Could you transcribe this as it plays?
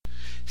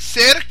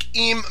Circ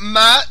im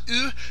ma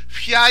u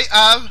fiai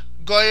av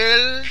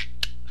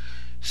goelt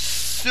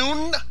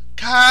sun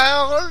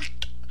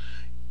kalt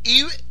i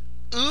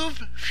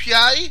uv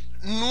fiai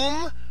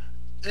num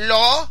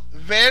lo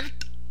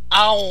vert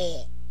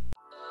au.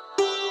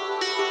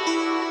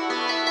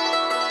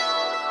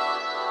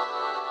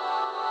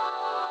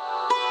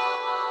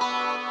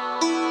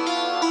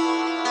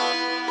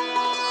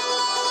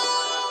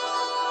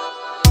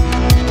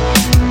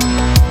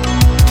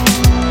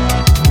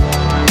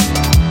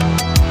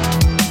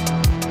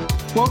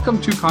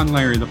 Welcome to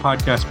Conlangery, the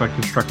podcast about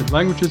constructed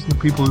languages and the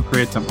people who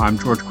create them. I'm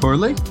George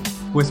Corley.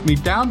 With me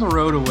down the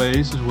road a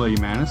ways is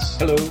William Annis.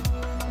 Hello.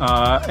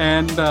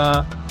 And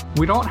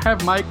we don't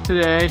have Mike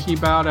today. He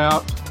bowed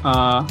out.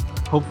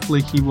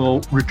 Hopefully he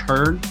will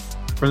return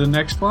for the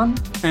next one.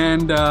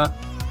 And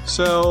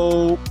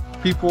so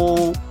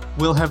people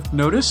will have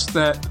noticed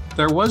that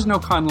there was no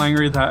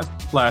Conlangery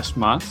that last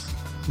month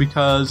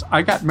because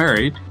I got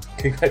married.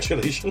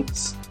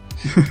 Congratulations.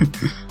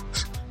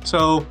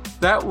 So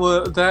that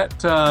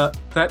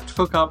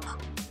took up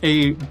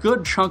a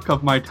good chunk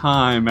of my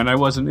time, and I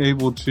wasn't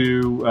able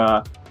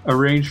to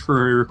arrange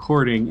for a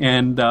recording.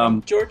 And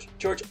George,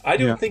 I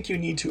don't think you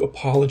need to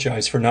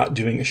apologize for not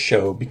doing a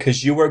show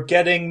because you were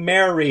getting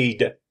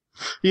married.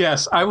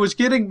 Yes, I was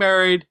getting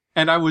married,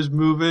 and I was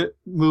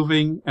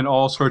moving, and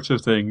all sorts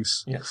of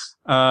things. Yes.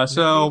 So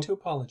no need to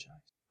apologize.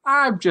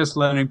 I'm just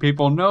letting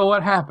people know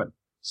what happened.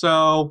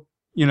 So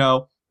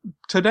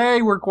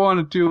today we're going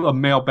to do a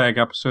mailbag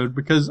episode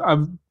because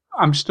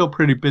I'm still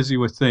pretty busy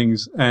with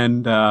things,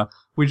 and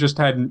we just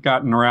hadn't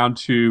gotten around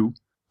to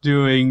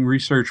doing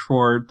research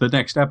for the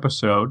next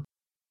episode.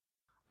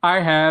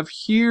 I have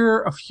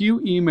here a few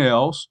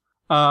emails.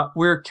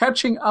 We're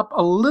catching up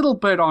a little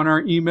bit on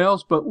our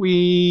emails, but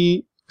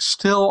we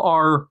still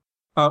are,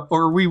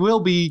 or we will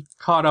be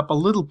caught up a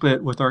little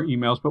bit with our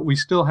emails, but we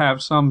still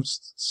have some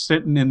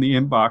sitting in the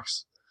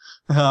inbox.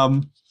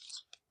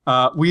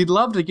 We'd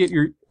love to get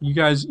you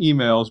guys'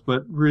 emails,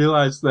 but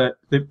realize that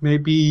it may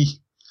be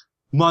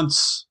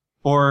months,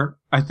 or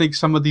I think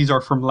some of these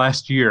are from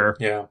last year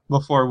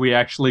before we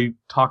actually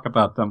talk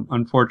about them,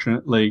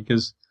 unfortunately,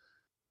 because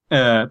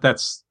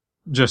that's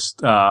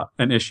just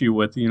an issue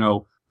with,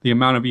 the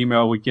amount of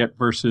email we get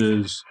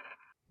versus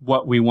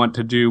what we want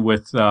to do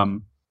with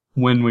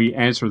when we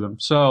answer them.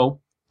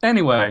 So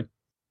anyway,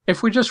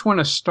 if we just want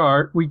to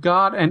start, we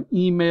got an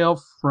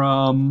email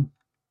from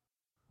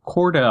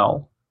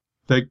Cordell.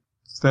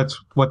 That's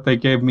what they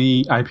gave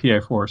me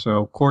IPA for,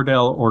 so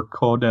Cordell or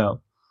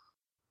Cordell.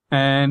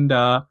 And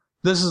I'm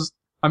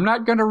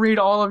not going to read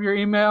all of your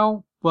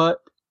email, but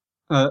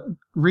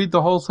read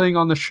the whole thing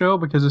on the show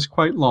because it's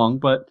quite long.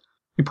 But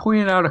he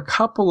pointed out a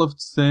couple of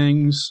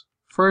things.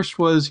 First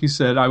was, he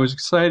said, I was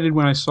excited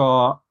when I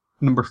saw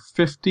number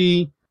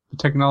 50, the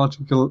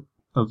technology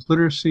of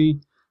literacy,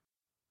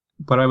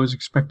 but I was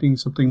expecting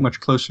something much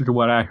closer to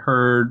what I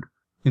heard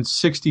in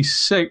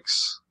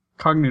 66,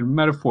 cognitive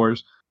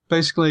metaphors.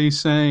 Basically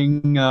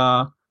saying,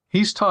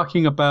 he's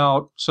talking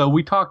about, so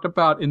we talked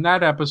about in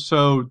that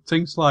episode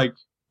things like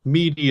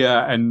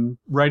media and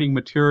writing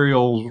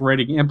materials,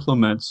 writing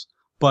implements,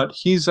 but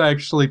he's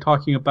actually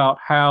talking about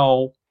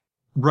how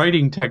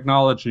writing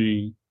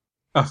technology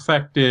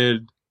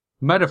affected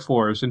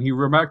metaphors, and he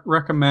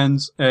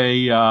recommends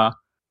this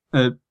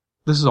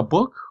is a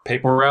book?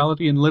 Paper.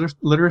 Morality and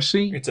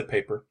Literacy? It's a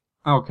paper.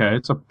 Okay,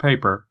 it's a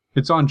paper.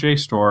 It's on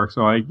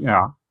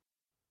JSTOR,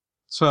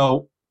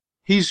 So,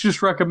 he's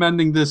just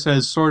recommending this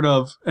as sort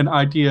of an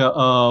idea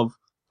of,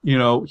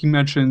 he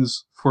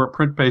mentions for a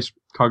print-based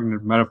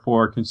cognitive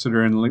metaphor,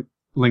 considering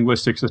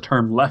linguistics, the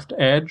term left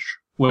edge,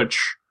 which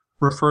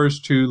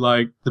refers to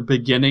like the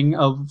beginning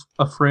of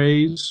a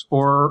phrase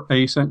or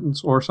a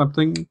sentence or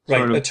something.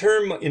 Right, a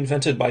term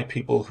invented by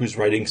people whose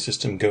writing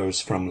system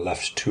goes from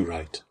left to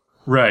right.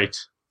 Right.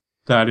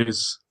 That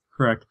is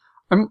correct.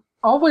 I'm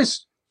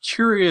always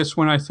curious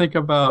when I think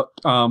about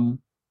the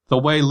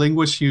way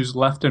linguists use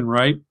left and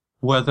right,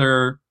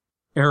 whether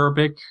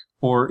Arabic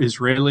or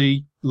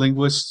Israeli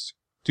linguists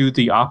do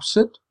the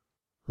opposite.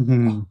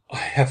 I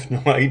have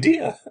no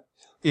idea.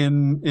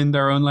 In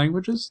their own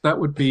languages? That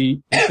would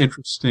be an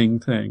interesting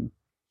thing.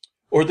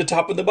 Or the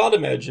top and the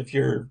bottom edge if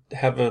you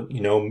have a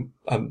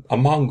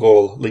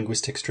Mongol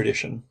linguistics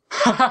tradition.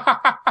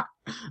 That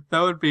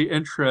would be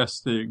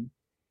interesting.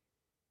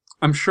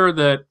 I'm sure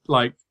that,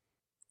 I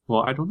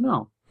don't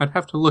know. I'd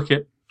have to look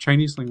at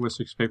Chinese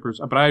linguistics papers,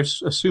 but I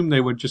assume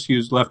they would just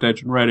use left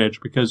edge and right edge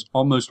because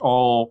almost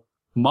all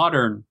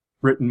modern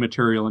written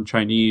material in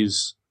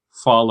Chinese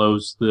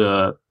follows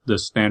the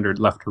standard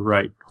left to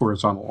right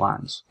horizontal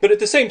lines. But at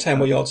the same time,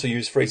 we also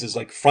use phrases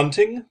like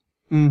fronting,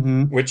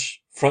 mm-hmm.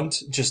 which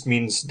front just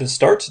means the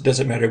start.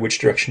 Doesn't matter which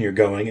direction you're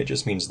going. It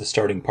just means the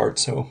starting part.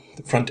 So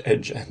the front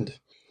edge and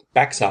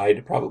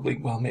backside probably,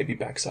 well, maybe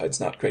backside's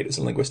not great as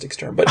a linguistics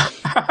term, but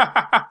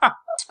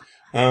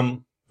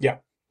yeah.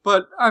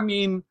 But,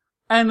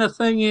 and the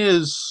thing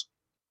is,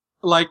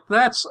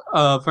 that's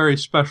a very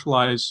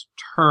specialized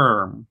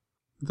term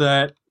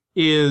that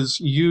is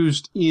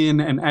used in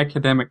an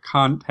academic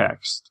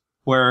context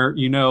where,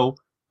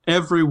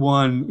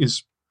 everyone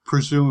is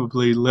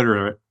presumably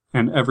literate,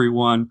 and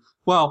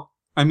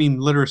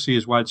literacy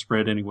is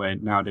widespread anyway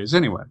nowadays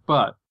anyway,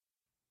 but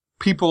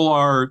people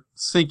are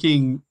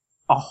thinking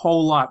a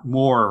whole lot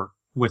more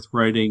with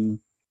writing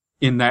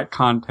in that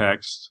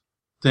context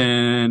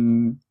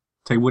than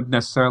they would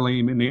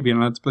necessarily maybe in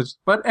another place.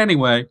 But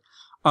anyway,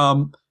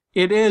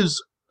 it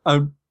is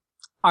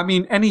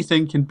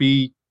anything can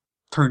be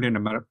turned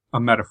into a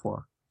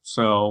metaphor.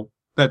 So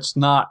that's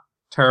not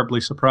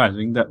terribly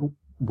surprising that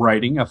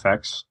writing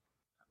affects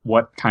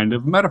what kind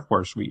of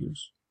metaphors we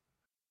use.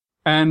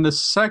 And the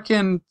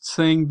second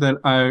thing that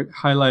I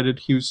highlighted,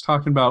 he was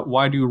talking about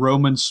why do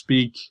Romans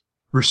speak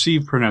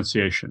received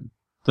pronunciation?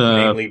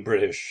 Mainly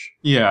British.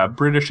 Yeah,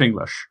 British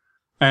English.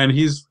 And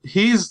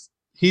he's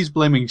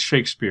blaming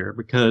Shakespeare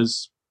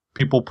because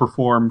people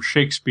perform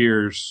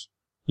Shakespeare's,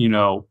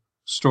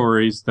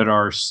 stories that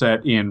are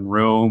set in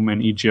Rome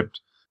and Egypt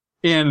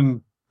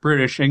in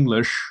British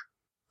English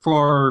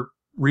for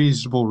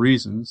reasonable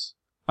reasons.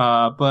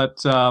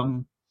 But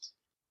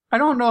I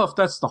don't know if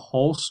that's the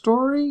whole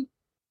story.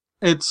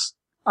 It's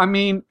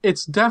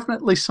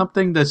definitely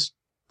something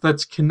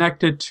that's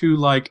connected to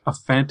like a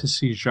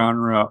fantasy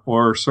genre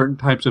or certain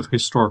types of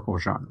historical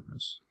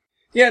genres.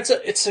 Yeah,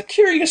 it's a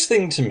curious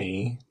thing to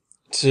me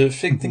to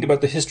think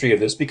about the history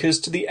of this, because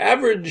to the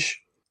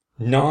average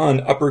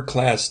non-upper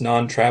class,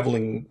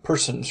 non-traveling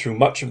person through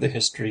much of the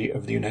history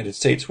of the United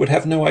States would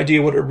have no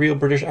idea what a real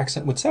British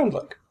accent would sound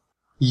like.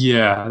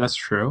 Yeah, that's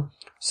true.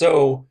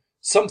 So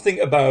something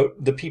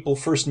about the people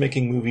first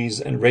making movies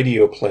and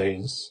radio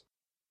plays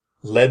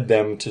led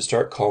them to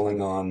start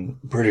calling on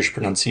British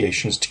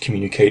pronunciations to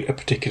communicate a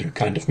particular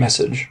kind of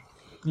message.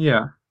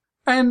 Yeah.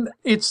 And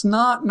it's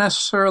not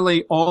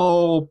necessarily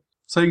all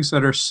things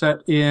that are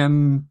set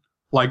in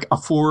like a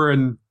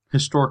foreign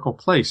historical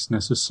place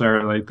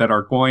necessarily that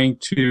are going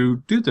to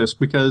do this,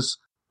 because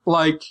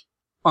I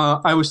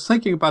was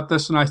thinking about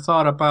this and I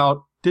thought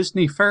about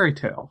Disney fairy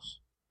tales.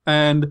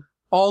 And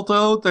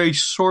although they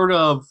sort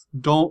of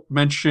don't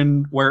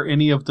mention where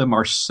any of them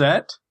are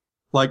set,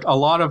 like a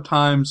lot of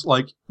times,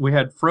 like we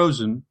had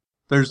Frozen,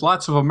 there's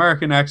lots of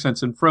American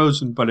accents in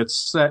Frozen, but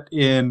it's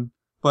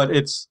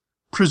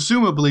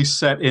presumably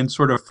set in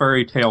sort of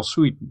fairy tale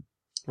Sweden.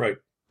 Right.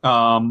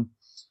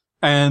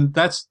 And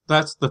that's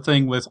the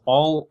thing with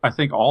all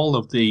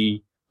of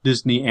the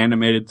Disney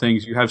animated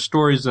things. You have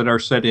stories that are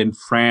set in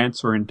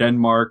France or in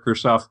Denmark or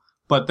stuff,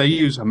 but they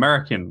use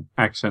American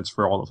accents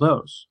for all of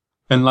those,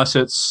 unless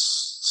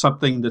it's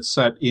something that's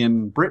set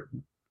in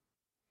Britain.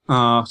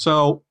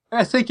 So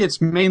I think it's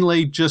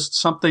mainly just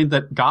something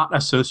that got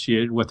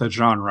associated with a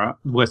genre,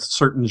 with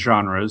certain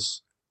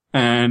genres,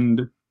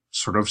 and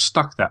sort of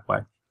stuck that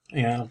way.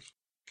 Yeah.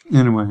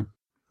 Anyway.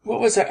 What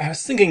was that? I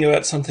was thinking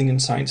about something in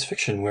science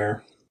fiction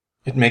where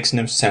it makes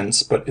no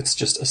sense, but it's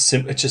just a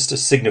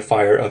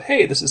signifier of,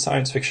 hey, this is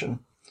science fiction.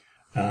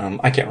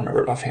 I can't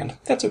remember it offhand.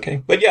 That's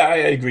okay. But yeah, I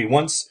agree.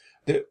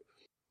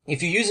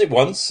 If you use it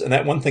once and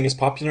that one thing is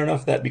popular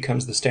enough, that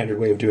becomes the standard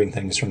way of doing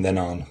things from then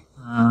on.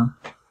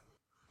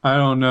 I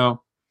don't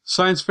know.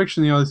 Science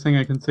fiction, the only thing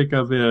I can think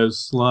of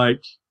is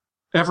like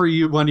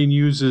everyone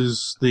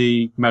uses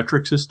the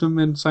metric system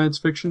in science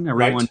fiction.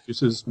 Everyone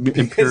uses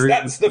imperial. Because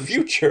that's the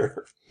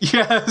future.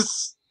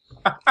 Yes.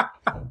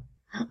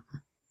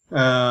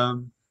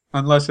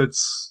 Unless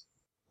it's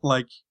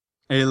like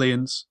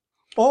aliens,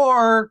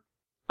 or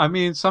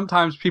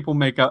sometimes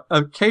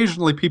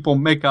occasionally people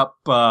make up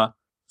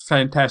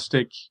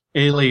fantastic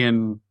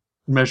alien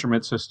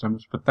measurement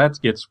systems, but that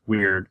gets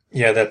weird.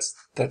 Yeah, that's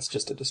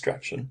just a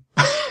distraction.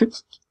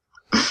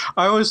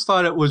 I always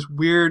thought it was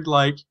weird,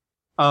 like,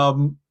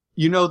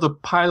 the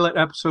pilot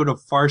episode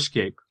of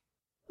Farscape,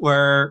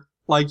 where,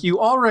 like, you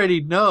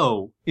already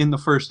know in the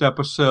first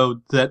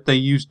episode that they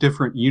use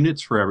different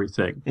units for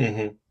everything.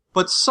 Mm-hmm.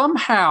 But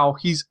somehow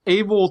he's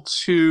able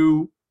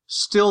to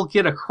still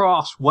get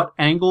across what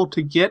angle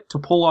to get to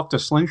pull off the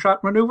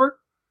slingshot maneuver.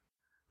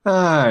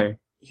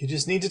 You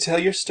just need to tell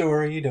your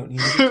story. You don't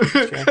need to get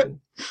distracted.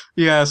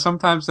 Yeah,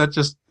 sometimes that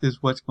just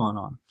is what's going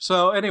on.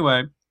 So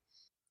anyway,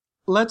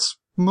 let's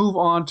move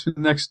on to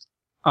the next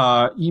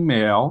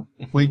email.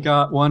 We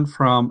got one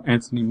from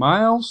Anthony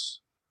Miles,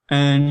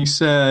 and he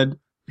said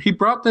he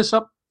brought this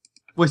up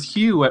with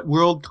you at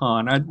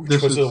Worldcon.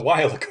 Which was a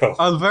while ago.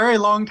 A very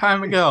long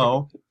time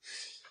ago.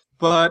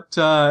 But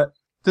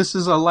this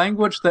is a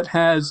language that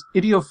has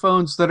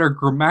idiophones that are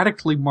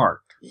grammatically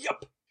marked.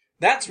 Yep.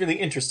 That's really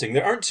interesting.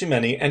 There aren't too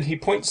many, and he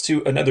points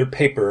to another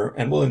paper,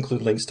 and we'll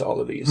include links to all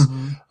of these,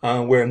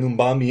 where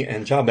Ngumbami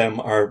and Jabem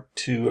are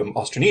two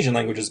Austronesian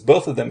languages.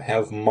 Both of them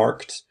have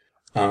marked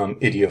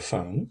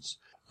idiophones,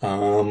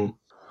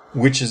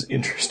 which is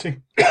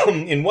interesting.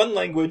 In one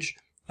language,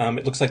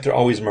 it looks like they're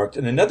always marked.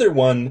 In another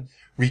one,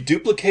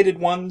 reduplicated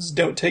ones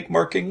don't take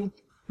marking.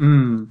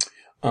 And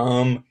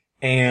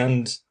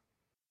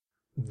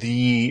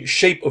the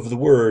shape of the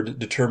word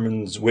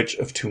determines which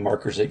of two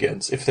markers it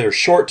gets. If they're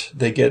short,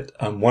 they get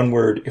one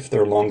word. If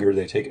they're longer,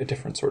 they take a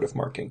different sort of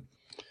marking.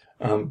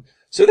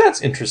 So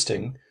that's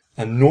interesting.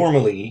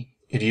 Normally,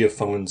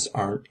 idiophones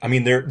aren't...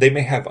 they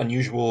may have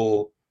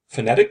unusual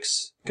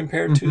phonetics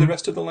compared to the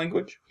rest of the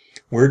language.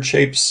 Word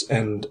shapes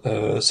and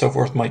so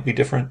forth might be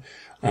different,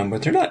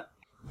 but they're not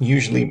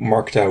usually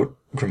marked out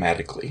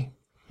grammatically.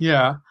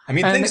 Yeah. I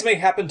mean, things may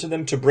happen to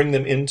them to bring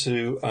them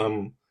into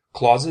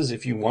clauses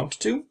if you want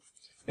to,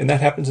 and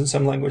that happens in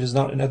some languages,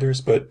 not in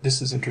others, but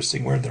this is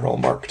interesting where they're all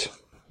marked.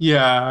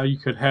 Yeah, you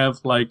could have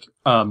like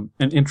an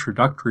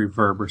introductory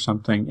verb or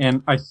something.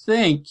 And I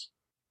think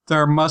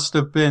there must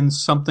have been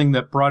something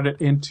that brought it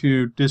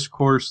into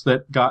discourse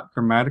that got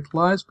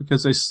grammaticalized,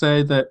 because they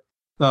say that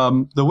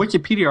the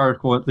Wikipedia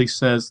article at least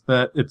says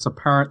that it's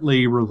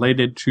apparently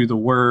related to the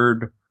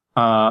word,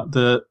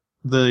 the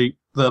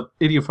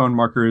idiophone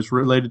marker is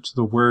related to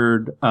the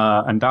word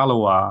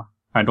Andalua.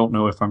 I don't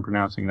know if I'm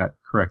pronouncing that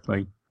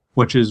correctly,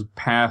 which is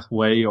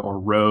pathway or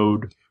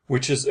road.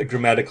 Which is a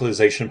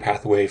grammaticalization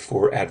pathway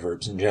for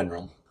adverbs in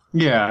general.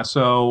 Yeah,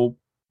 so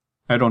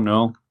I don't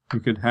know. You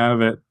could have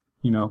it,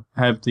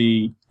 have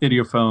the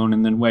idiophone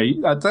and then way.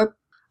 That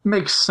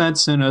makes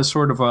sense in a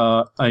sort of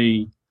a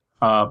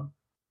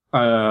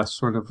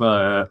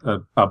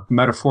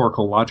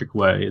metaphorical logic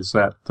way. Is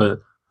that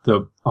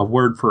a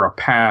word for a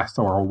path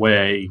or a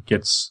way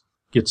gets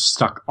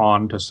stuck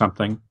onto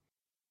something.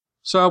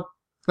 So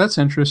that's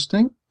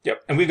interesting.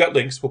 Yep, and we've got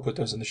links. We'll put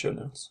those in the show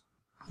notes.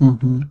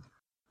 Mm-hmm.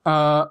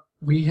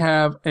 We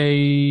have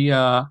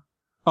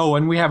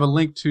and we have a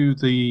link to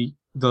the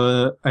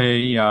blog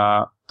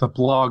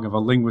of a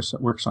linguist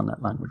that works on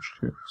that language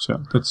too.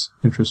 So that's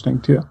interesting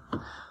too.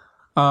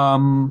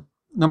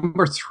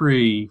 Number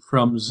 3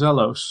 from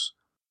Zelos.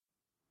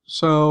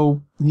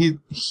 So he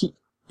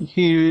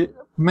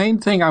main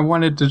thing I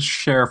wanted to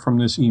share from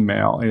this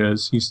email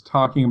is he's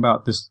talking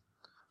about this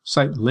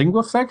site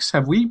LinguaFX.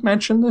 Have we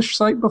mentioned this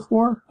site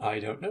before? I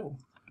don't know.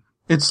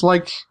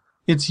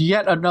 It's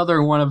yet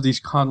another one of these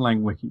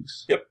Conlang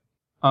wikis. Yep.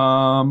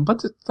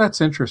 But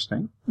that's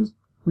interesting.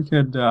 We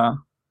could,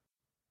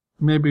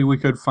 maybe we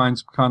could find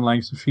some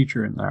Conlangs to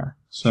feature in there.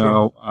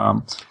 So,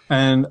 sure.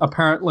 And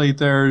apparently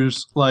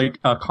there's like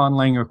a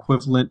Conlang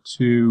equivalent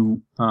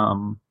to,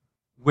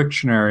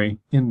 Wiktionary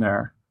in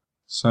there.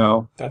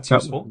 So. That's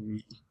useful.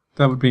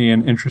 That would be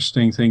an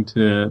interesting thing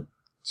to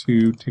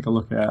take a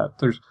look at.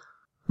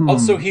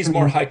 Also, he's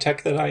more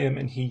high-tech than I am,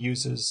 and he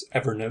uses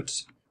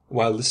Evernote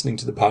while listening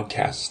to the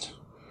podcast.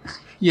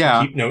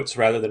 Yeah. To keep notes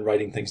rather than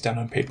writing things down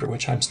on paper,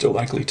 which I'm still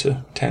likely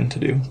to tend to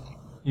do.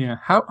 Yeah.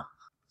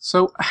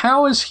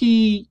 How is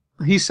he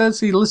says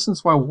he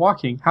listens while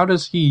walking. How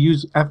does he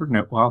use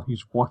Evernote while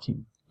he's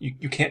walking?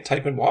 You can't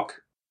type and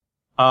walk?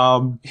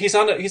 He's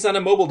on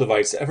a mobile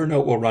device.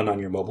 Evernote will run on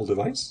your mobile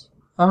device.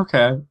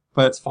 Okay.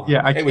 But that's fine.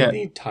 Yeah, it would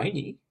be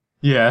tiny.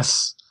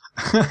 Yes.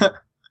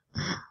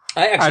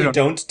 I actually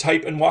don't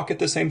type and walk at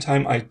the same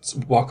time. I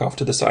walk off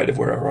to the side of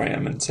wherever I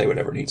am and say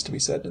whatever needs to be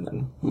said and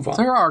then move on.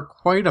 There are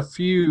quite a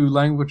few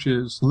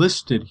languages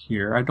listed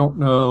here. I don't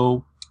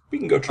know. We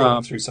can go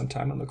trolling through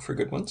sometime and look for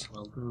good ones.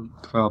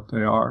 Well,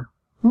 they are.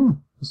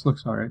 This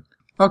looks all right.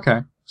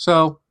 Okay.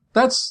 So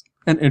that's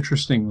an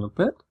interesting little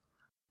bit.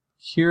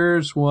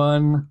 Here's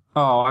one.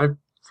 Oh, I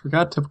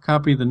forgot to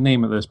copy the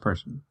name of this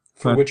person.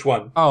 Which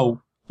one?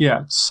 Oh,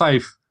 yeah.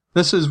 Saif.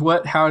 This is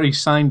how he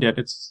signed it.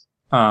 It's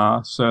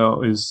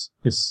so is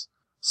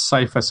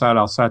Saif Asad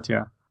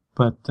Al-Satya,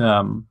 but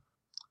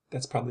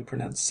that's probably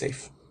pronounced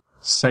safe.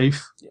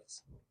 Safe.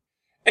 Yes.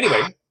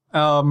 Anyway.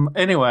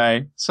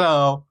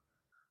 So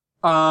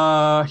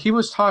he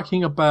was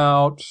talking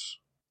about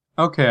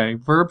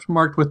verbs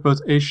marked with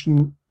both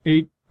agent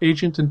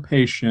and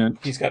patient.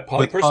 He's got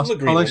polypersonal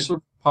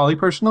agreement.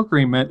 Polypersonal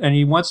agreement, and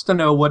he wants to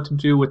know what to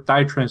do with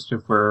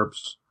ditransitive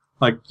verbs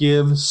like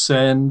give,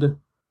 send.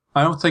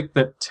 I don't think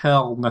that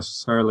tell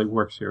necessarily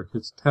works here,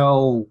 because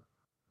tell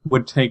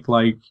would take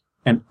like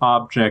an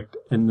object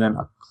and then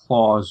a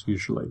clause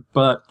usually.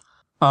 But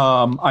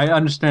I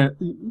understand.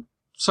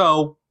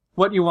 So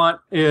what you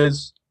want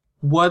is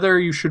whether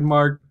you should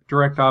mark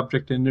direct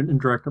object and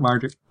indirect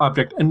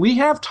object. And we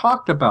have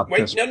talked about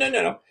this. Wait,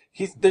 no.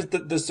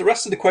 There's the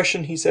rest of the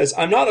question. He says,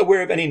 I'm not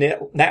aware of any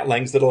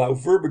NatLangs that allow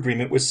verb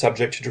agreement with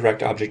subject to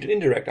direct object and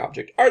indirect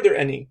object. Are there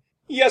any?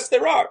 Yes,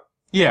 there are.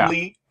 Yeah.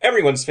 Lee,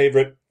 everyone's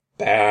favorite.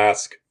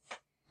 Basque.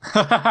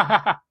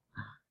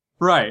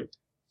 Right.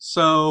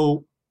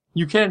 So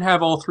you can't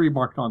have all three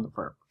marked on the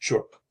verb.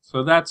 Sure.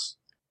 So that's...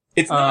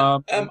 It's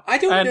not... I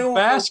don't know... And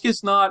Basque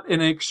is not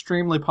an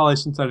extremely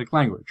polysynthetic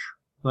language,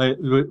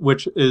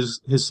 which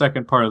is his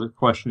second part of the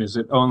question. Is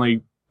it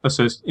only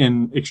assist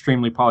in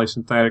extremely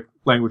polysynthetic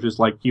languages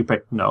like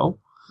Yupik? No.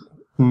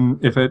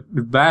 If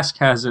Basque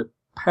has it,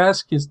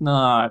 Basque is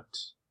not...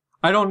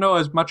 I don't know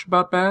as much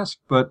about Basque,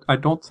 but I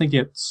don't think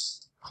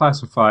it's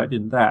classified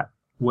in that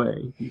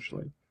way,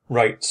 usually.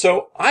 Right.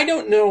 So I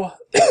don't know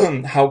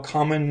how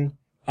common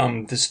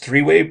this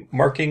three-way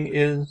marking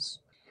is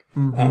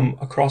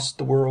across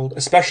the world,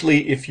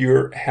 especially if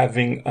you're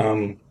having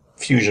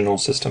fusional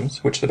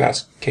systems, which the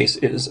Basque case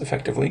is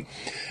effectively.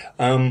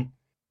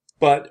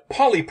 But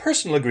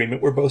polypersonal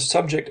agreement, where both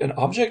subject and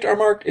object are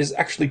marked, is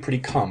actually pretty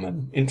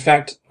common. In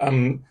fact,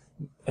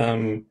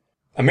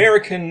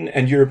 American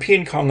and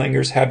European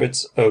conlangers'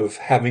 habits of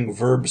having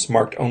verbs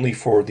marked only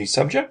for the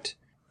subject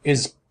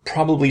is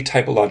probably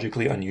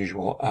typologically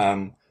unusual.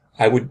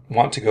 I would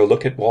want to go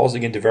look at Walls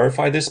again to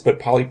verify this, but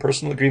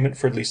polypersonal agreement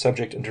for the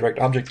subject and direct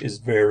object is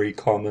very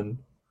common.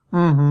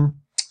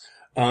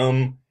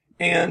 Mm-hmm.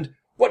 And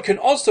what can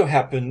also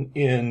happen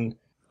in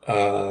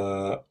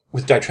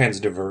with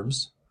ditransitive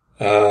verbs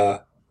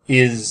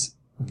is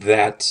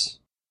that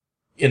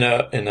in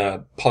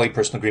a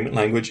polypersonal agreement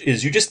language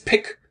is you just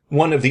pick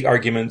one of the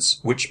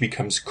arguments which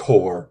becomes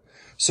core,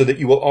 so that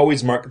you will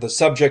always mark the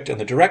subject and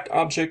the direct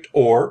object,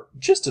 or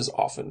just as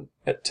often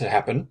to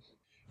happen,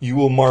 you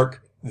will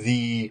mark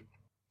the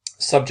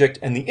subject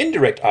and the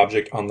indirect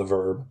object on the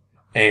verb,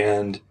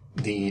 and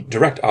the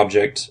direct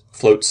object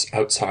floats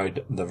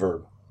outside the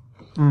verb.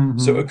 Mm-hmm.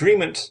 So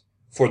agreement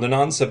for the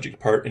non-subject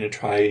part in a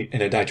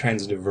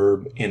ditransitive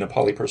verb in a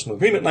polypersonal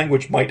agreement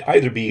language might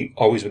either be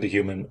always with the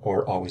human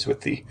or always with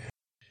the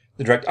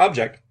direct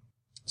object.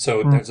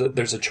 So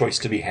there's a choice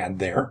to be had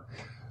there.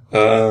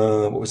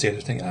 What was the other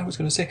thing I was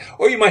going to say?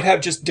 Or you might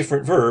have just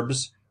different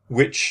verbs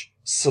which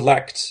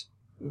select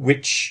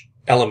which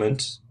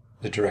element,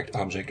 the direct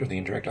object or the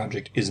indirect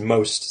object, is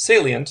most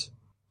salient,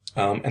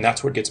 and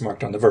that's what gets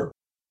marked on the verb.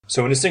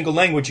 So in a single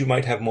language, you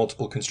might have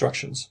multiple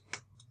constructions.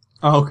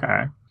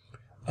 Okay.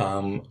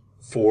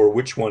 For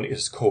which one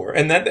is core.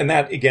 And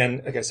that,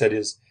 again, like I said,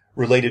 is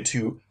related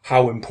to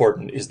how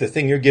important. Is the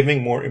thing you're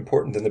giving more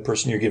important than the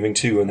person you're giving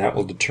to, and that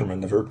will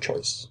determine the verb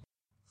choice.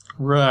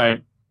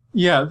 Right.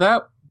 Yeah,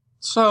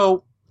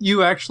 so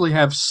you actually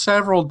have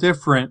several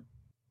different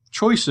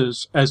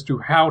choices as to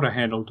how to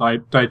handle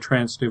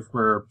ditransitive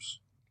verbs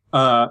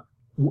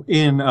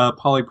in a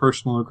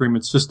polypersonal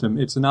agreement system.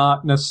 It's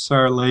not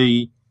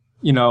necessarily,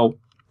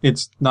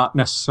 it's not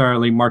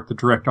necessarily mark the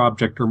direct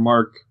object or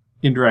mark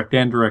indirect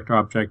and direct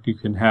object. You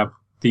can have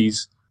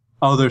these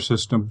other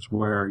systems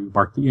where you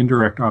mark the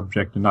indirect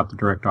object and not the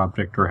direct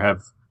object, or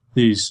have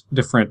these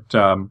different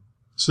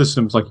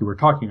systems like you were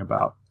talking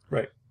about.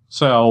 Right.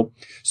 So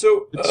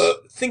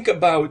think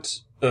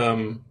about,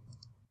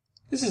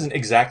 this isn't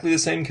exactly the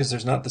same because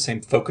there's not the same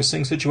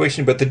focusing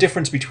situation, but the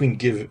difference between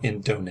give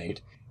and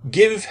donate.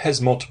 Give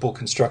has multiple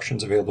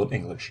constructions available in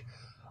English.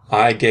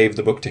 I gave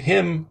the book to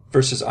him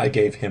versus I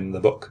gave him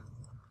the book.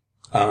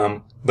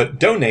 But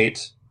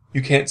donate,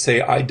 you can't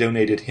say I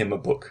donated him a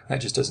book. That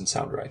just doesn't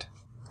sound right.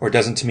 Or it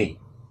doesn't to me.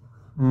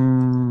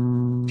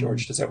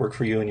 George, does that work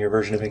for you in your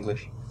version of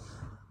English?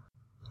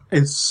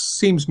 It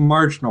seems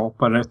marginal,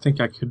 but I think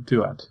I could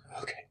do it.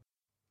 Okay.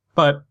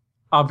 But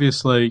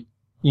obviously,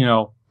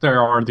 there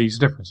are these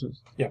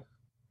differences. Yeah.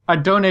 I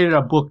donated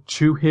a book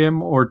to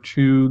him or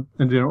to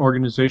an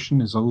organization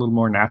is a little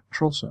more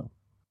natural, so.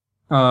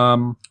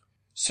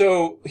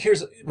 So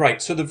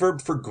the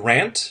verb for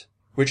grant,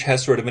 which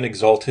has sort of an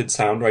exalted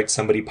sound, right?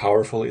 Somebody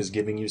powerful is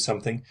giving you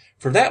something.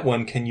 For that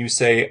one, can you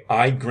say,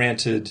 I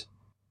granted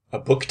a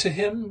book to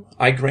him?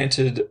 I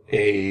granted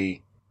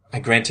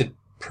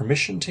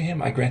permission to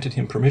him? I granted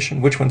him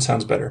permission? Which one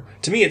sounds better?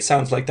 To me, it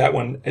sounds like that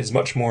one is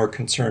much more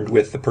concerned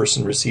with the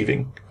person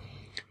receiving.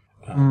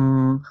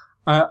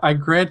 I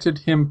granted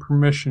him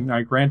permission.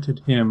 I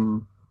granted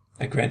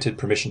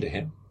permission to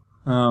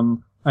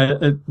him.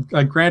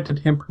 I granted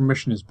him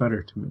permission is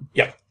better to me.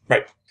 Yeah,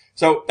 right.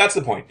 So that's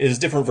the point, is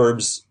different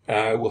verbs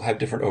will have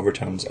different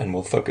overtones and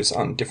will focus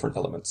on different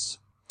elements.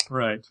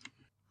 Right.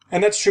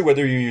 And that's true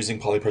whether you're using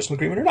polypersonal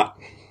agreement or not.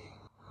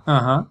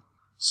 Uh-huh.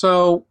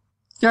 So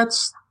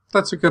that's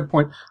a good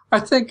point. I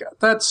think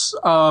that's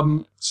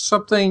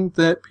something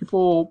that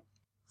people,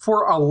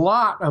 for a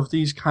lot of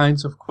these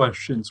kinds of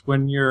questions,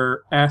 when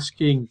you're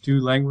asking, do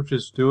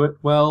languages do it?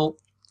 Well,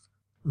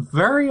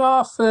 very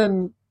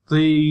often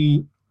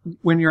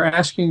when you're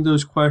asking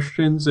those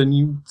questions and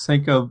you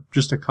think of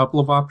just a couple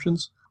of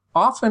options,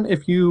 often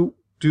if you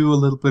do a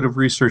little bit of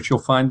research, you'll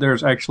find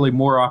there's actually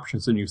more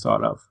options than you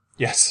thought of.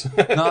 Yes.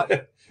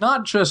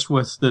 not just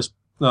with this,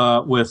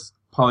 with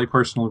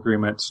polypersonal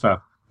agreement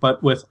stuff,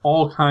 but with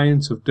all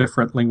kinds of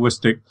different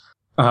linguistic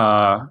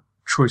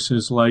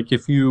choices. Like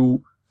if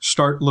you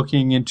start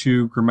looking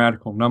into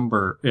grammatical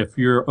number, if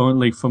you're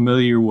only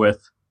familiar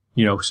with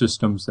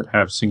systems that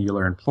have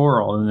singular and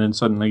plural, and then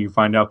suddenly you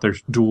find out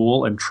there's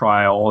dual and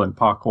trial and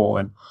pockle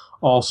and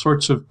all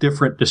sorts of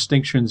different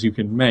distinctions you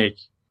can make.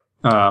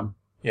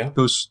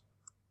 Those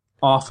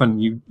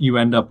often you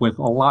end up with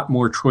a lot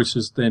more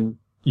choices than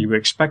you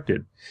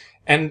expected.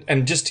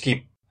 And just to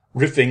keep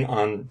riffing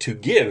on to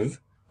give,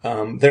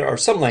 there are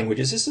some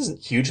languages, this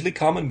isn't hugely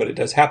common, but it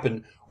does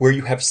happen, where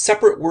you have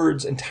separate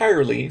words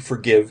entirely for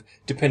give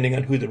depending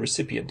on who the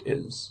recipient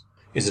is.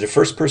 Is it a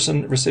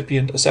first-person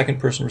recipient, a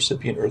second-person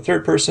recipient, or a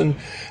third-person?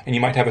 And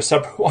you might have a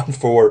separate one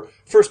for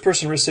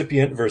first-person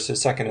recipient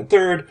versus second and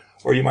third,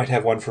 or you might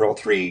have one for all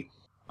three.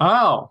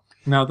 Oh,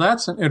 now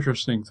that's an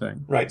interesting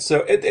thing. Right.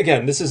 So,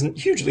 again, this isn't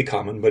hugely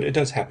common, but it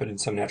does happen in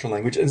some natural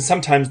language. And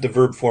sometimes the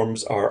verb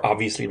forms are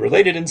obviously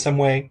related in some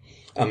way,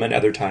 and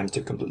other times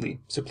they're completely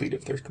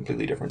suppletive. They're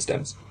completely different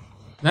stems.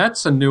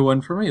 That's a new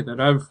one for me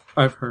that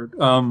I've heard.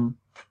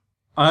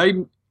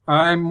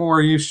 I'm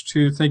more used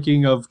to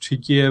thinking of to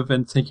give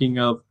and thinking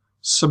of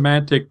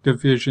semantic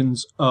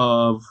divisions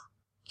of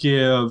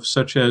give,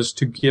 such as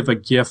to give a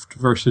gift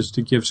versus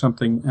to give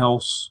something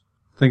else,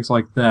 things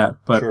like that.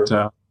 But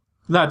Sure.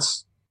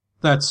 That's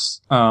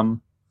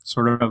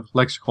sort of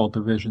lexical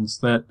divisions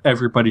that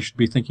everybody should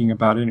be thinking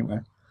about anyway.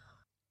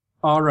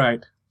 All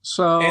right.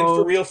 So, And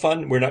for real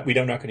fun, we're not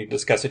going to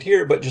discuss it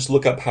here, but just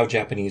look up how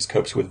Japanese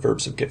copes with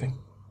verbs of giving.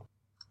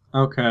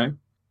 okay.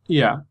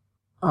 Yeah.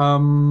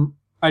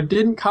 I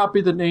didn't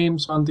copy the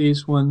names on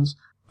these ones,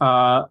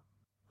 but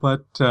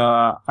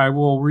I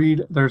will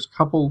read. There's a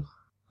couple.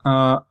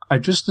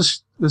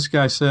 This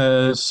guy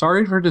says,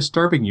 "Sorry for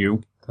disturbing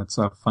you." That's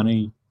a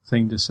funny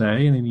thing to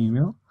say in an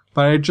email.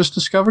 But I just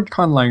discovered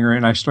Conlangery,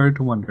 and I started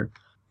to wonder,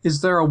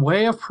 is there a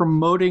way of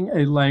promoting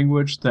a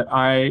language that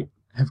I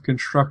have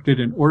constructed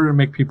in order to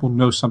make people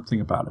know something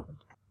about it?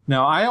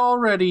 Now, I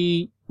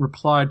already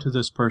replied to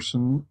this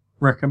person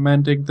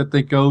recommending that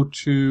they go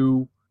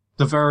to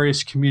the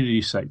various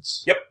community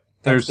sites. Yep,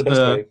 There's the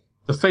best way.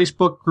 The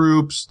Facebook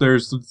groups,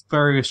 there's the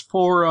various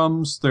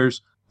forums,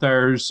 there's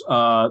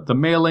the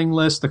mailing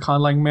list, the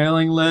Conlang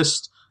mailing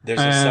list. There's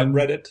a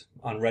subreddit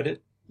on Reddit.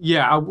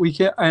 Yeah, we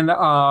can, and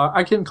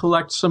I can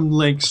collect some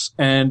links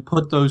and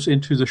put those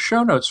into the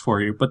show notes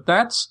for you. But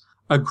that's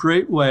a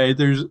great way.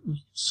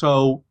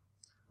 So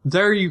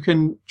there you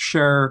can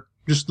share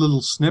just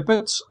little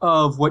snippets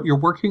of what you're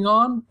working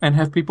on and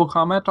have people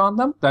comment on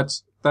them.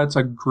 That's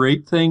a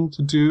great thing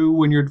to do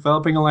when you're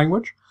developing a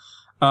language.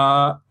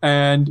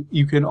 And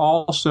you can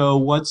also,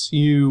 once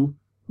you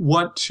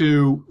want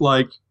to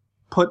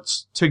put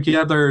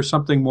together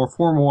something more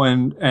formal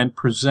and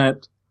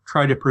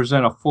try to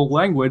present a full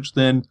language,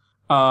 then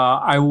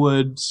I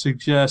would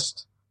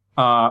suggest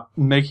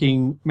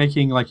making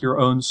like your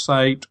own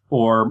site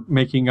or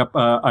making up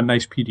a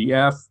nice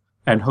PDF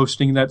and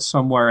hosting that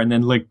somewhere, and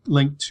then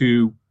link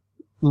to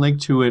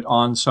it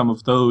on some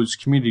of those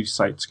community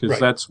sites, because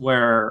that's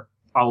where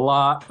a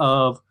lot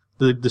of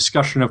the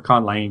discussion of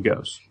Conlang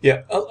goes.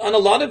 Yeah, on a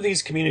lot of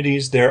these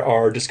communities, there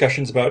are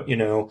discussions about,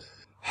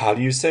 how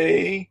do you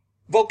say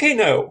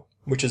volcano,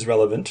 which is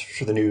relevant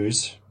for the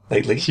news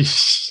lately.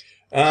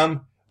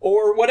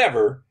 Or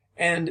whatever.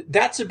 And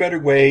that's a better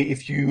way.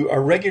 If you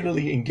are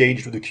regularly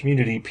engaged with the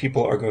community,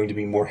 people are going to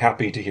be more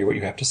happy to hear what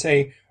you have to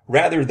say,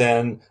 rather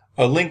than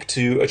a link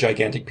to a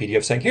gigantic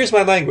PDF saying, here's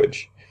my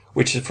language,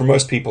 which for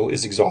most people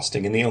is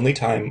exhausting. And the only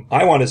time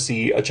I want to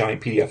see a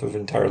giant PDF of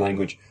an entire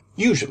language,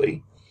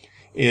 usually,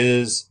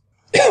 is,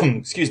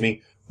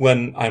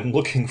 when I'm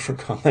looking for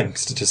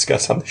Conlangs to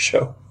discuss on the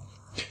show.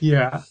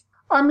 Yeah.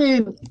 I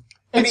mean,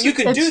 you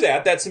can do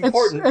that. That's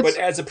important. But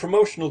as a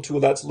promotional tool,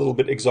 that's a little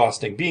bit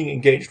exhausting. Being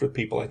engaged with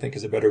people, I think,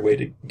 is a better way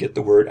to get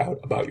the word out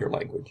about your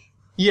language.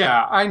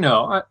 Yeah, I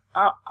know.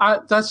 I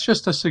that's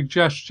just a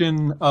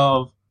suggestion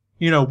of,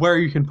 where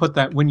you can put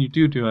that when you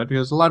do it,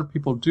 because a lot of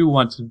people do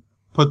want to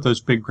put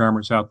those big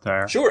grammars out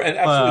there. Sure, and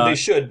absolutely they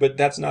should, but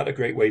that's not a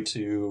great way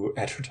to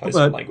advertise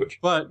the language.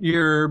 But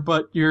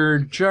your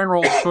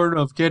general sort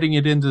of getting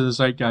it into the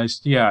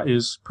zeitgeist,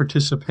 is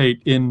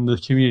participate in the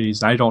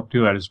communities. I don't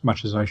do it as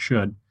much as I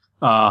should.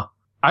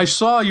 I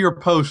saw your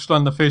post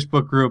on the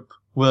Facebook group,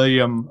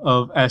 William,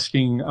 of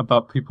asking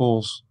about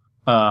people's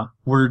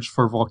words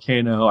for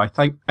volcano. I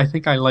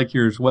think I like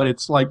yours. What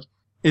it's like,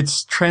 it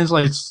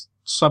translates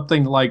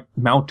something like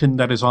mountain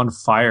that is on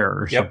fire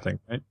or something,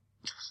 right?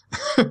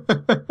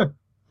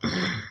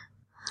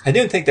 I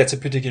don't think that's a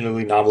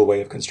particularly novel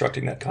way of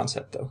constructing that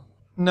concept, though.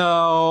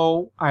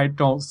 No, I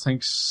don't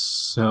think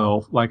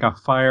so. Like a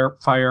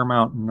fire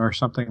mountain or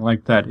something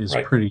like that is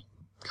pretty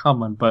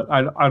common, but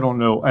I don't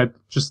know.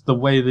 Just the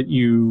way that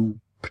you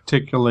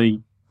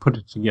particularly put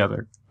it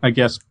together, I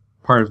guess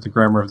part of the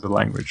grammar of the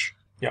language.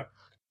 Yeah.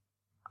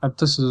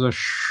 This is a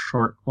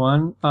short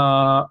one.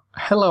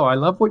 Hello, I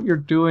love what you're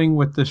doing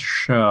with this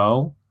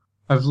show.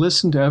 I've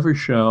listened to every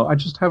show. I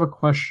just have a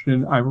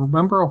question. I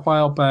remember a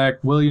while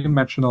back, William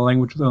mentioned a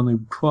language with only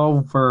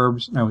 12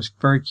 verbs, and I was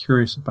very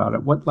curious about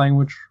it. What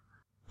language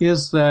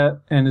is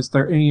that, and is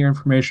there any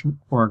information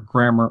or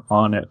grammar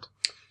on it?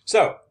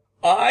 So,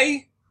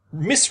 I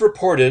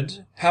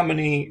misreported how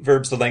many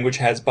verbs the language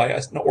has by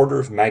an order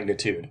of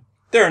magnitude.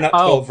 There are not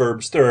 12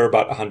 verbs, there are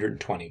about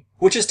 120,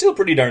 which is still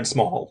pretty darn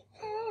small.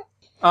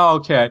 Oh,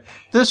 okay.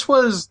 This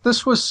was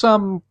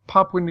some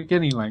Papua New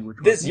Guinea language.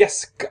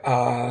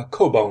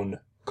 Kobon.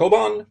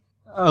 Kobon?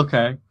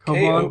 Okay.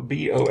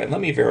 Kobon.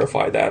 Let me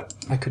verify that.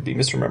 I could be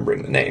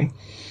misremembering the name.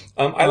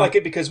 I like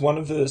it because one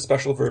of the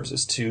special verbs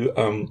is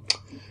to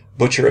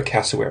butcher a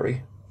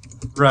cassowary.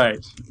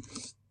 Right.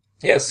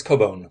 Yes,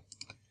 Kobon.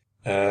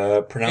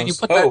 Pronounced. Can you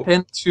put that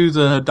into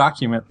the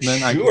document?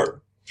 Then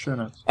sure.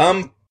 Sure.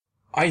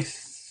 I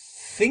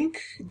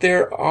think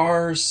there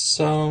are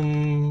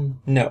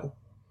some. No.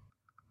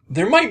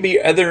 There might be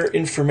other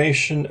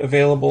information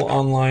available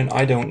online.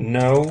 I don't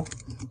know.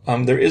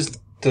 There is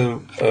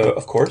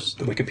of course,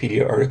 the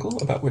Wikipedia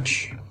article about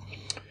which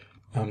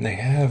they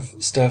have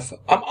stuff.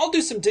 I'll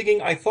do some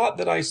digging. I thought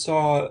that I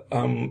saw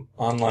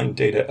online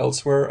data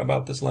elsewhere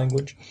about this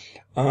language.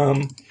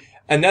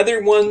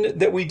 Another one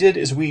that we did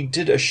is we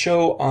did a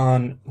show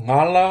on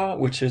Ngala,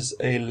 which is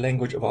a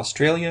language of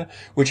Australia,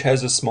 which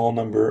has a small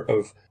number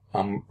of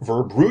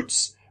verb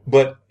roots.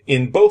 But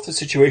in both the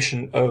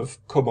situation of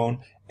Kobon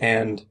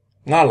and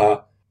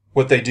Ngala,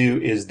 what they do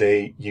is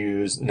they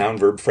use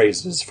noun-verb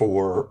phrases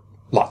for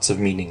lots of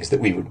meanings that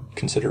we would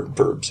consider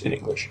verbs in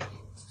English.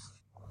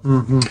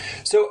 Mm-hmm.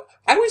 So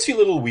I always feel a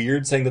little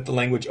weird saying that the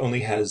language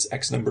only has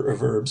X number of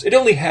verbs. It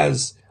only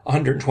has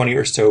 120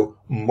 or so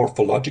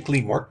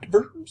morphologically marked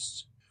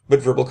verbs, but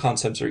verbal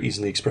concepts are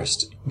easily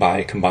expressed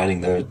by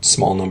combining the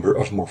small number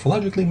of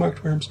morphologically marked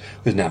verbs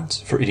with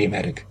nouns for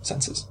idiomatic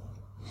senses.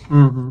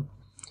 Mm-hmm.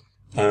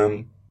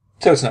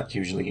 So it's not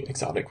hugely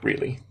exotic,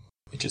 really.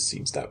 It just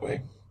seems that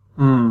way.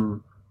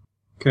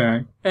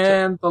 Okay.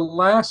 And the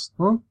last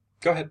one?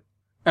 Go ahead.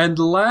 And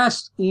the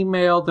last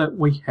email that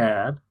we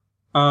had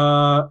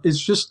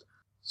is just,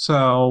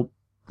 so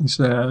he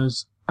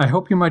says, I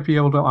hope you might be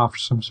able to offer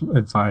some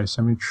advice.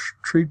 I'm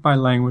intrigued by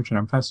language and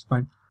I'm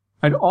fascinated.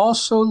 I'd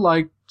also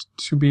like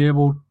to be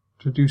able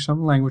to do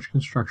some language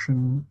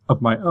construction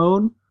of my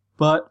own,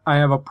 but I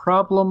have a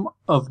problem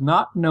of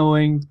not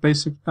knowing the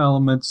basic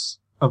elements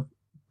of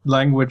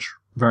language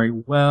very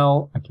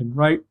well. I can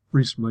write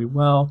reasonably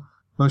well,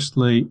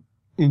 mostly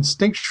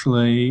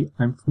instinctually.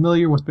 I'm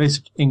familiar with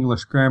basic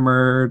English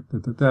grammar,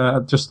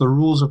 just the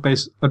rules of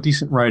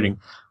decent writing,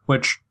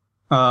 which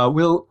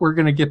we're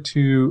going to get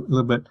to a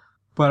little bit.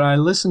 But I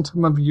listened to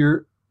some of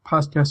your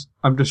podcasts.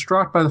 I'm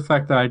distraught by the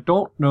fact that I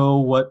don't know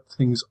what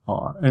things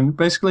are. And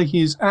basically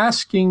he's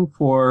asking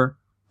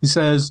he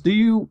says, do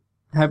you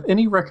have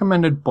any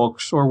recommended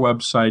books or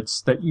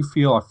websites that you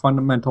feel are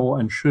fundamental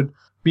and should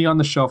be on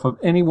the shelf of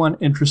anyone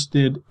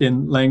interested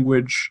in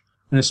language,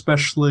 and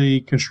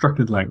especially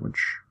constructed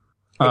language?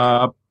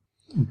 Okay.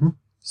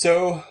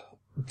 So,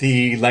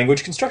 the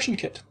Language Construction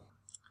Kit.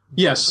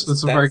 Yes,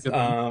 that's a very good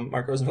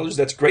Mark Rosenfelder's.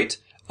 That's great.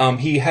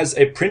 He has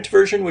a print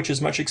version, which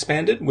is much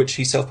expanded, which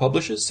he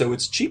self-publishes, so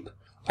it's cheap.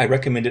 I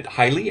recommend it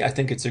highly. I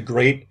think it's a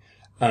great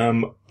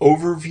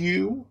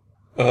overview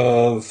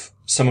of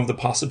some of the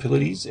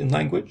possibilities in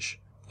language.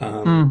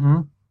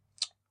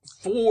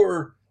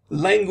 For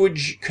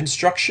language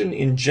construction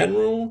in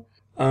general,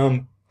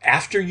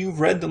 after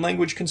you've read the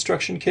Language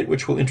Construction Kit,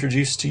 which will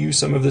introduce to you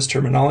some of this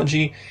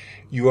terminology,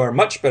 you are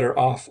much better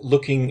off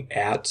looking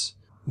at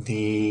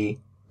the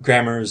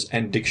grammars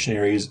and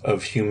dictionaries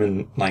of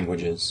human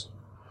languages.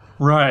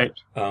 Right.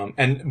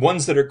 And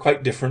ones that are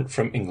quite different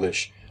from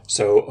English.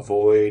 So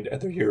avoid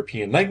other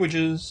European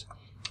languages.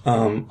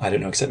 I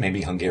don't know, except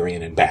maybe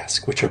Hungarian and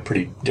Basque, which are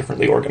pretty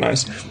differently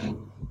organized.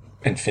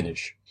 And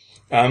Finnish.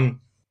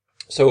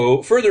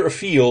 So further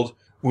afield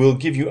will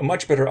give you a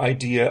much better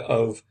idea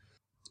of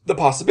the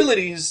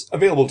possibilities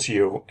available to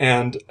you.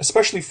 And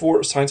especially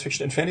for science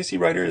fiction and fantasy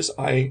writers,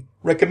 I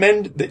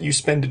recommend that you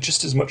spend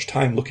just as much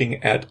time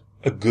looking at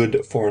a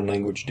good foreign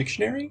language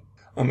dictionary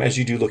as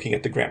you do looking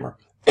at the grammar.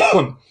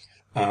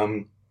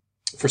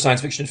 For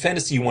science fiction and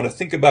fantasy, you want to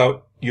think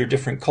about your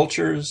different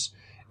cultures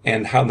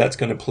and how that's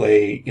going to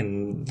play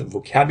in the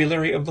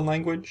vocabulary of the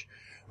language,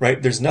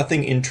 right? There's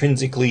nothing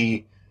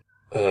intrinsically,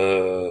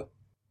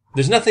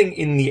 there's nothing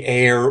in the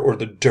air or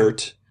the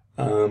dirt,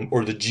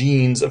 or the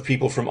genes of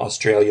people from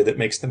Australia that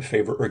makes them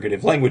favor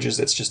ergative languages.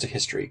 That's just a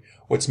history.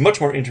 What's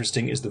much more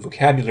interesting is the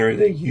vocabulary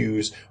they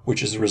use,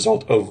 which is a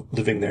result of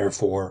living there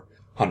for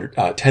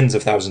tens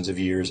of thousands of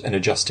years and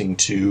adjusting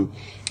to,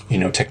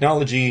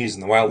 technologies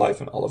and the wildlife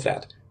and all of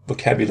that.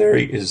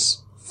 Vocabulary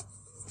is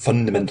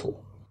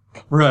fundamental.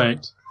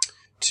 Right.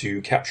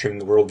 To capturing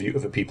the worldview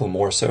of a people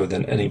more so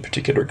than any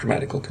particular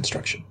grammatical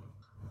construction.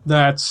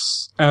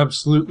 That's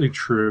absolutely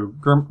true.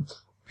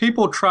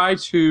 People try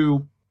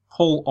to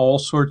pull all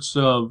sorts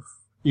of,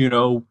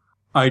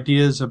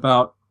 ideas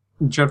about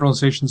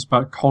generalizations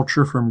about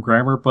culture from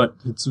grammar, but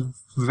it's a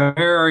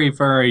very,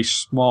 very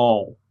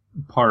small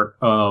part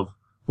of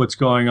what's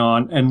going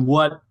on. And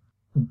what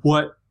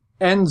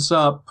ends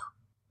up,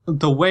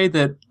 the way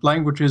that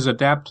languages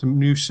adapt to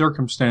new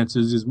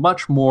circumstances is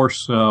much more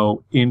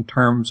so in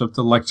terms of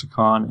the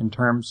lexicon, in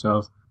terms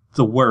of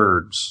the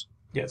words.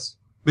 Yes.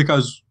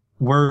 Because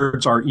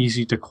words are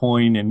easy to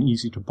coin and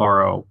easy to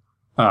borrow.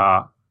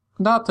 Not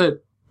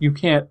that you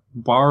can't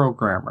borrow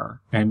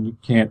grammar and you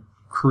can't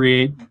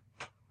create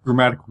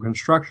grammatical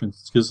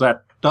constructions, because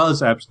that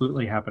does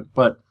absolutely happen.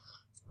 But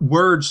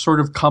words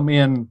sort of come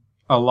in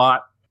a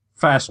lot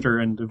faster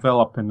and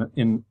develop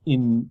in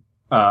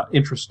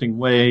interesting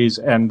ways,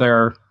 and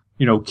they're,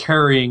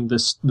 carrying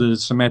the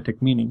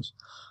semantic meanings.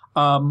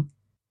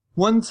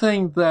 One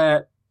thing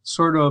that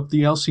sort of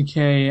the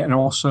LCK, and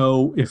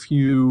also if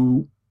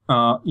you,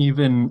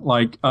 even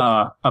like,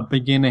 a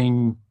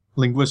beginning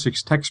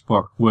linguistics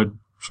textbook would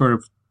sort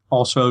of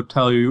also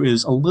tell you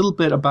is a little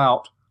bit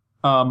about,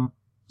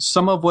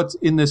 some of what's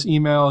in this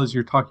email is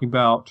you're talking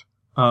about,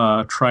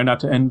 try not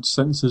to end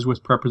sentences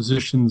with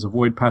prepositions,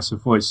 avoid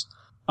passive voice.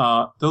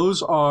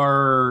 Those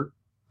are,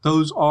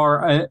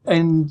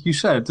 and you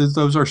said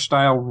those are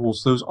style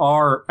rules. Those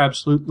are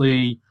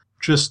absolutely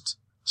just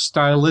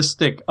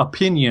stylistic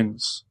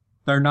opinions.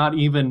 They're not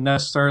even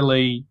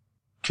necessarily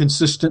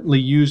consistently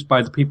used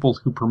by the people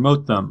who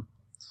promote them.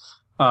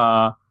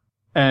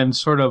 And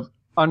sort of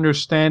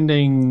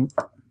understanding,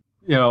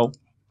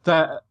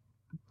 that's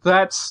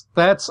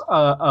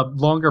a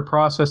longer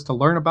process to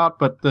learn about,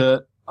 but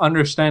the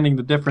understanding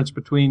the difference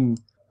between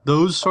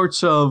those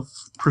sorts of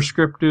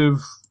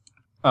prescriptive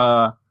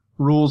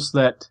rules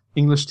that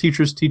English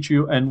teachers teach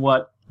you and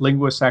what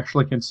linguists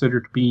actually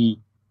consider to be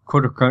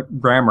quote-unquote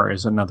grammar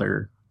is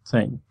another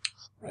thing.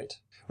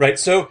 Right.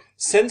 So,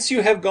 since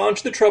you have gone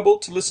to the trouble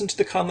to listen to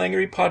the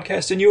Conlangery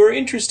podcast and you are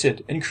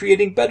interested in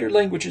creating better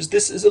languages,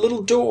 this is a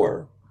little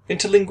door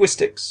into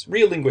linguistics,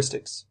 real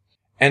linguistics.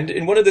 And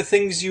in one of the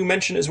things you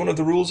mention as one of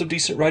the rules of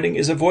decent writing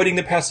is avoiding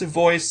the passive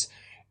voice.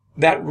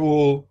 That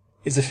rule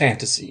is a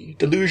fantasy,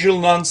 delusional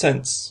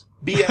nonsense,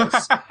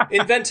 BS,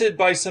 invented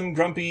by some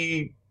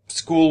grumpy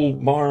school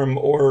marm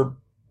or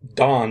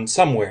don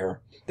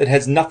somewhere that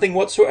has nothing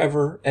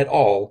whatsoever at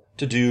all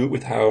to do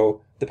with how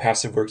the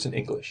passive works in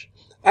English.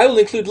 I will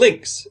include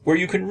links where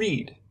you can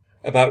read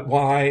about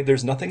why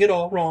there's nothing at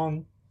all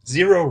wrong,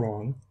 zero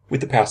wrong, with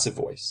the passive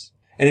voice.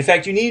 And in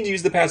fact, you need to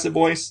use the passive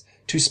voice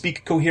to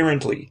speak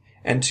coherently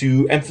and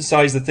to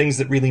emphasize the things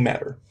that really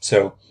matter.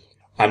 So,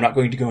 I'm not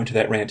going to go into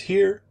that rant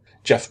here.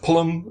 Jeff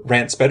Pullum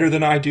rants better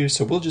than I do,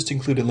 so we'll just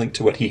include a link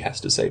to what he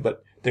has to say.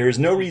 But there is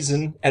no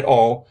reason at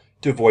all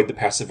to avoid the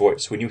passive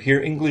voice. When you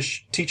hear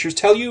English teachers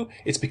tell you,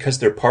 it's because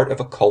they're part of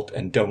a cult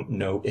and don't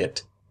know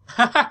it.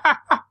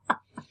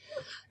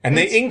 And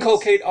they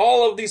inculcate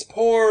all of these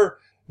poor,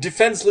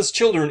 defenseless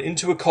children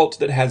into a cult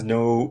that has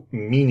no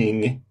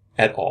meaning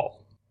at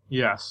all.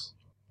 Yes.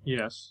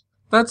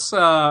 That's,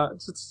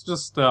 it's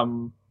just,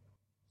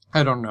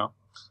 I don't know.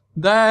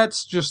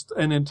 That's just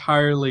an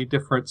entirely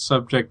different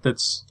subject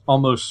that's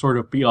almost sort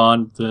of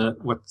beyond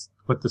what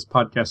this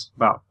podcast is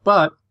about.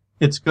 But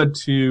it's good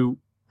to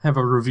have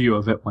a review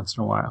of it once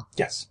in a while.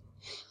 Yes.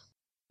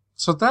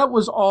 So that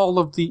was all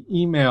of the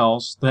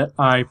emails that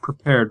I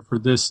prepared for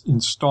this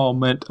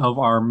installment of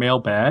our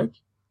mailbag.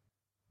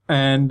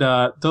 And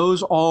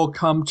those all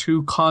come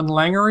to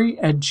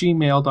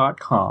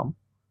conlangery@gmail.com.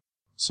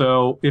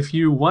 So if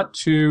you want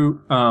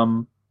to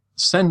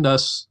send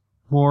us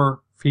more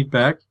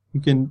feedback,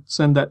 you can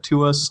send that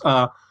to us.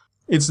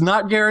 It's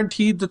not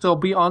guaranteed that they'll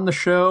be on the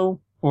show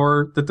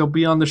or that they'll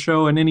be on the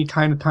show in any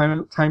kind of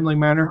timely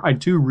manner. I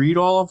do read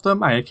all of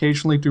them. I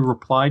occasionally do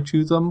reply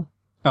to them.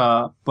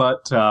 And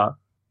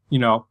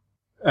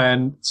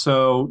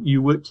so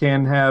you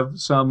can have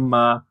some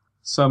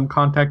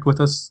contact with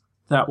us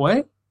that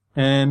way.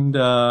 And,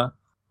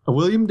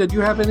 William, did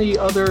you have any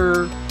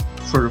other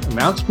sort of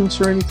announcements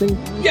or anything?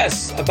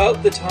 Yes,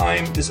 about the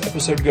time this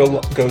episode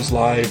goes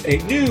live, a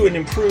new and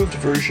improved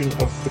version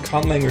of the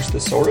Conlanger's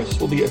Thesaurus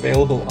will be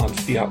available on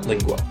Fiat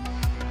Lingua.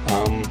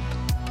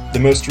 The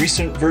most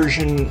recent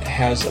version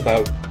has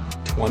about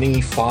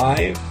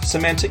 25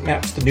 semantic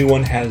maps. The new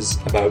one has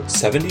about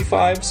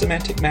 75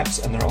 semantic maps,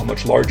 and they're all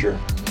much larger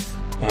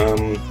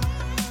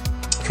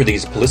for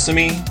these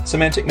polysemy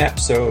semantic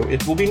maps, so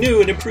it will be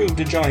new and improved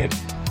and giant,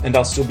 and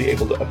I'll still be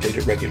able to update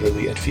it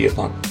regularly at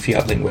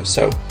Fiat Lingua,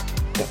 so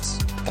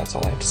that's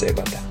all I have to say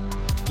about that.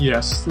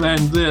 Yes,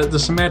 and the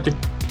semantic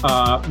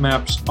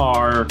maps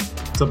are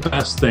the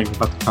best thing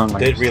about the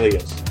Conlangery. It really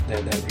is.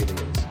 That really is.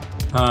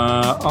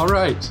 All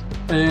right,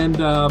 and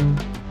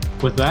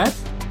with that,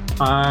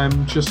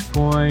 I'm just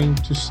going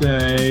to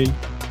say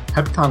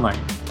happy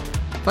Conlangery.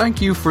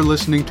 Thank you for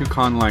listening to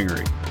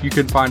Conlangery. You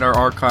can find our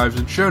archives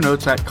and show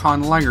notes at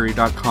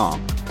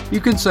conlangery.com. You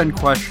can send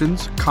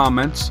questions,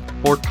 comments,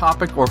 or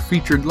topic or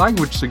featured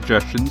language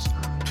suggestions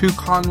to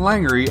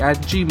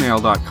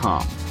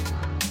conlangery@gmail.com.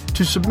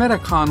 To submit a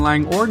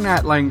Conlang or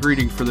Natlang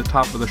greeting for the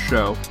top of the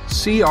show,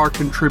 see our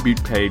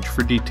contribute page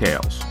for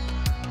details.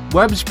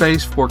 Web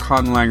space for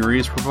Conlangery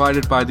is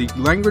provided by the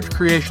Language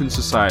Creation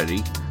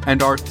Society,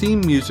 and our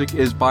theme music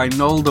is by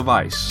Null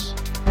Device.